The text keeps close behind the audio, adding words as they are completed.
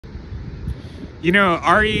You know,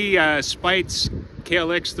 Ari Spite's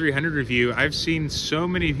KLX 300 review, I've seen so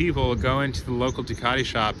many people go into the local Ducati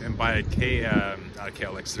shop and buy a not a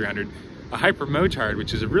KLX 300, a Hyper Motard,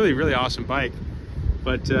 which is a really, really awesome bike.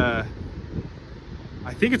 But I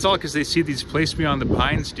think it's all because they see these Place Me on the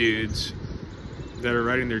Pines dudes that are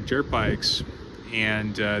riding their dirt bikes,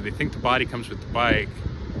 and they think the body comes with the bike,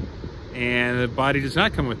 and the body does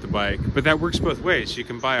not come with the bike. But that works both ways. You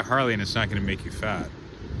can buy a Harley and it's not going to make you fat.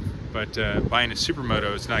 But buying a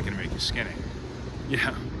supermoto, it's not going to make you skinny.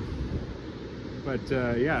 Yeah. But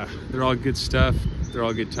yeah, they're all good stuff. They're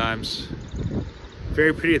all good times.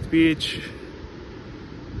 Very pretty at the beach.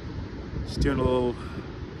 Just doing a little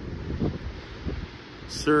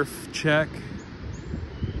surf check.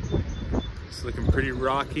 It's looking pretty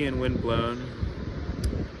rocky and windblown.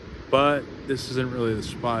 But this isn't really the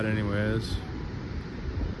spot anyways.